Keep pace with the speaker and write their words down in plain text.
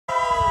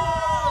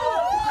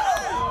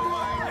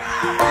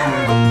Got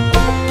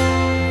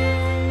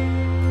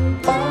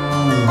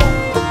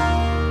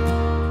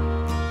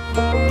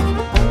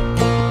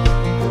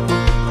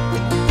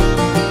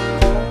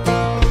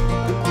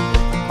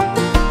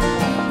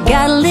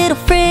a little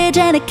fridge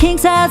and a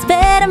king-size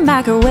bed, a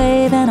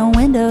microwave and a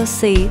window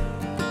seat,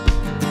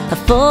 a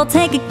full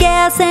tank of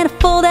gas and a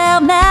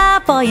fold-out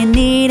map, all you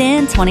need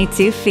in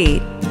 22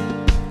 feet.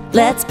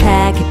 Let's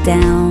pack it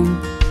down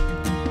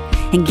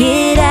and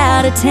get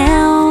out of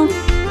town.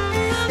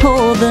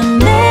 Hold the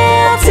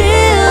mail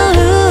till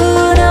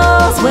who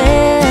knows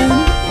when.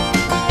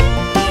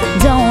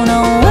 Don't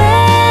know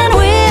when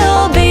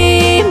we'll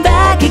be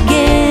back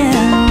again.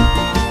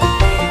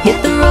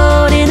 Hit the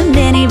road in a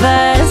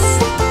minibus,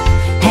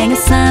 hang a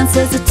sign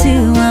says the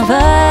two of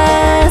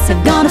us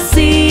are gonna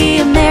see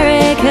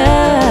America.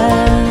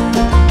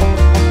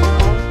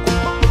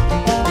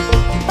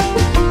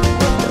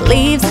 The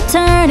leaves are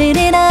turning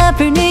it up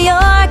for New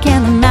York,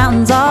 and the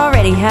mountains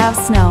already have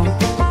snow.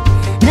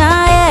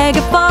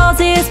 Niagara Falls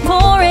is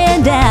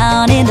pouring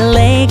down into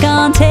Lake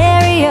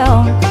Ontario.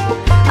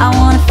 I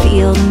wanna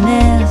feel the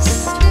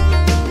mist,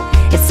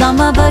 it's on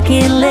my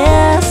bucket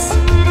list.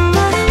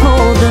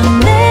 Hold the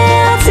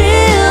mail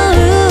till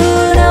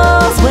who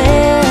knows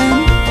when.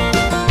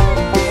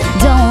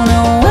 Don't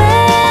know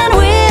when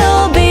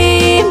we'll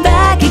be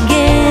back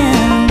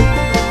again.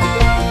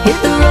 Hit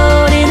the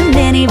road in a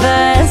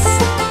minibus,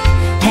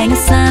 hang a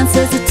sign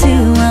says the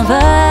two of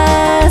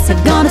us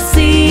are gonna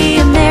see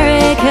America.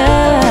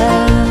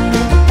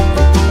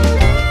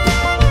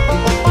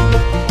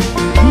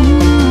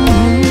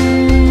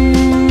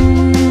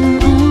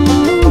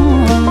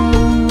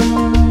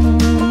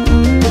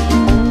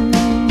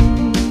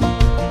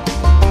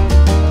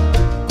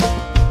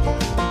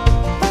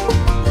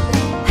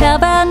 How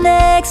about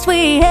next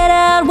we head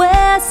out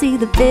west, see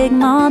the big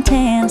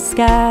Montana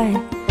sky,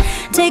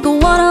 take a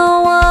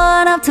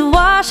 101 up to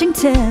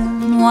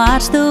Washington,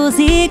 watch those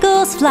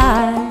eagles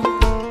fly,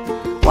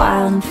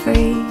 wild and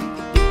free,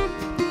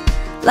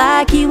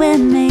 like you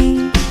and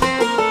me.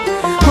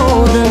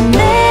 Hold the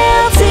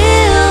mail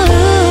till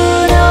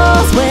who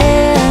knows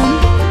when.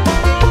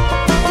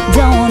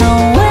 Don't know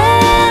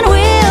when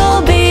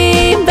we'll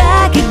be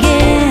back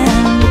again.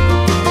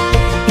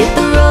 Hit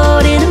the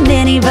road in a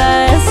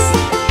minibus,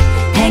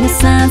 hang a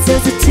sign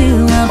says the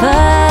two of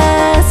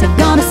us are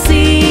gonna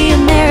see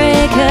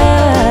America.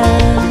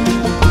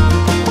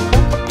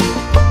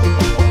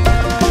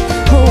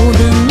 Hold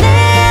the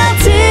mail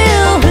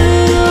till who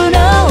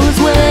knows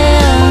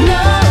when.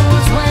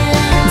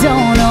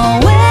 Don't know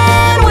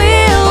when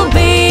we'll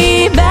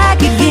be back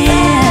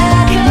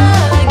again.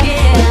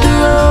 Hit the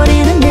road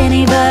in a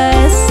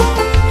minibus,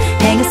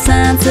 hang a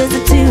sign says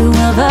the two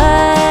of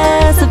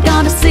us have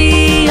gone to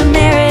see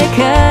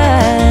America.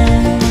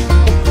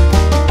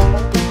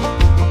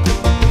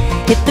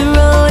 Hit the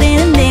road in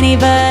a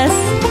minibus,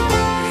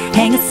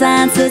 hang a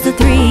sign says the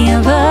three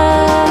of us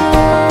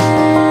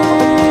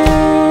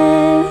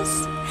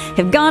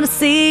have gone to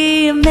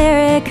see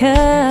America.